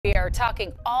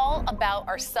talking all about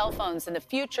our cell phones and the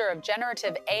future of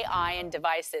generative AI and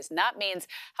devices. And that means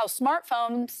how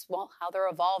smartphones, well, how they're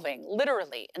evolving,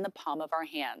 literally in the palm of our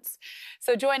hands.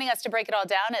 So joining us to break it all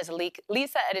down is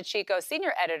Lisa Edicicco,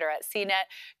 senior editor at CNET.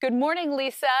 Good morning,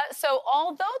 Lisa. So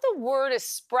although the word is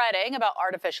spreading about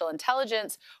artificial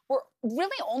intelligence, we're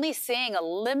really only seeing a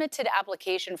limited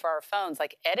application for our phones,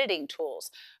 like editing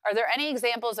tools. Are there any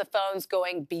examples of phones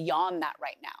going beyond that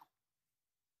right now?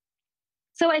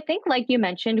 So I think, like you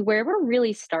mentioned, where we're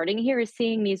really starting here is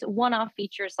seeing these one-off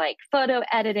features like photo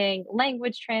editing,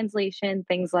 language translation,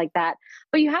 things like that.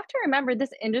 But you have to remember this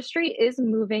industry is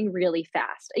moving really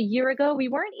fast. A year ago, we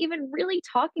weren't even really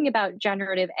talking about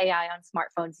generative AI on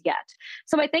smartphones yet.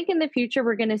 So I think in the future,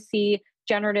 we're going to see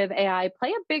generative AI play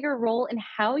a bigger role in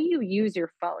how you use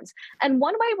your phones. And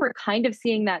one way we're kind of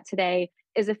seeing that today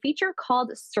is a feature called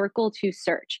Circle to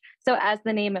Search. So, as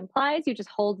the name implies, you just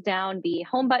hold down the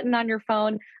home button on your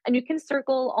phone and you can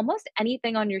circle almost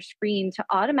anything on your screen to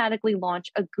automatically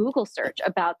launch a Google search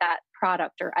about that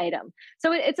product or item.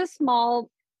 So, it's a small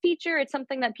feature. It's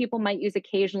something that people might use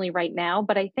occasionally right now.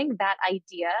 But I think that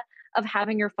idea of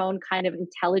having your phone kind of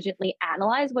intelligently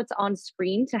analyze what's on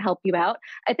screen to help you out,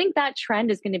 I think that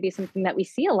trend is going to be something that we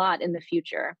see a lot in the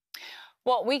future.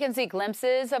 Well, we can see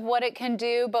glimpses of what it can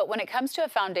do, but when it comes to a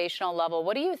foundational level,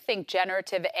 what do you think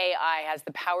generative AI has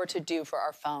the power to do for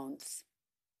our phones?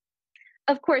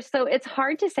 Of course, so it's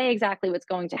hard to say exactly what's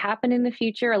going to happen in the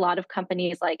future. A lot of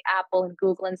companies like Apple and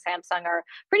Google and Samsung are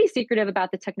pretty secretive about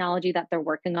the technology that they're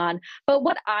working on. But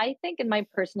what I think, in my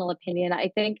personal opinion, I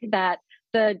think that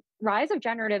the rise of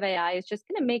generative AI is just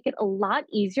going to make it a lot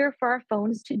easier for our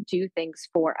phones to do things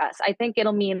for us. I think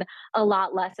it'll mean a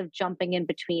lot less of jumping in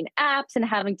between apps and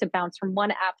having to bounce from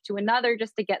one app to another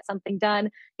just to get something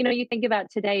done. You know, you think about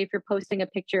today, if you're posting a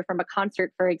picture from a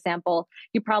concert, for example,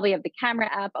 you probably have the camera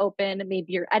app open,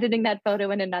 maybe you're editing that photo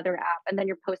in another app, and then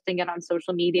you're posting it on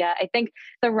social media. I think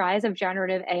the rise of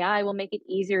generative AI will make it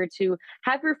easier to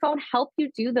have your phone help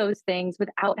you do those things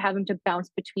without having to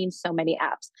bounce between so many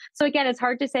apps. So again, it's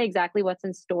hard to say exactly what's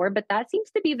in store, but that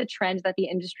seems to be the trend that the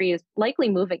industry is likely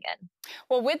moving in.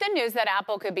 Well, with the news that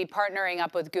Apple could be partnering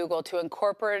up with Google to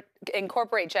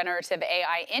incorporate generative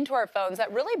AI into our phones,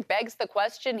 that really begs the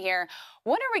question here,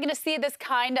 when are we going to see this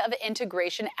kind of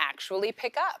integration actually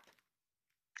pick up?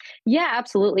 Yeah,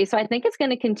 absolutely. So I think it's going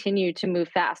to continue to move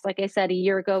fast. Like I said, a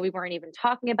year ago, we weren't even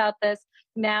talking about this.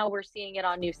 Now we're seeing it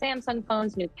on new Samsung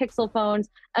phones, new Pixel phones,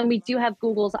 and we do have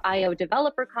Google's I/O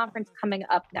Developer Conference coming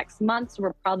up next month. So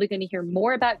we're probably going to hear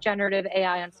more about generative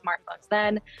AI on smartphones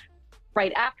then.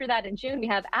 Right after that, in June, we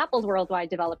have Apple's Worldwide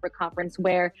Developer Conference,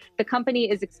 where the company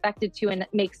is expected to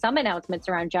make some announcements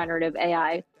around generative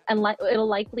AI, and it'll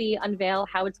likely unveil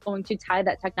how it's going to tie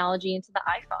that technology into the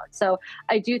iPhone. So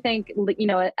I do think,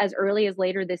 as early as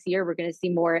later this year, we're going to see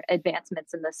more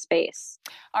advancements in this space.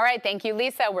 All right. Thank you,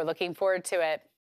 Lisa. We're looking forward to it.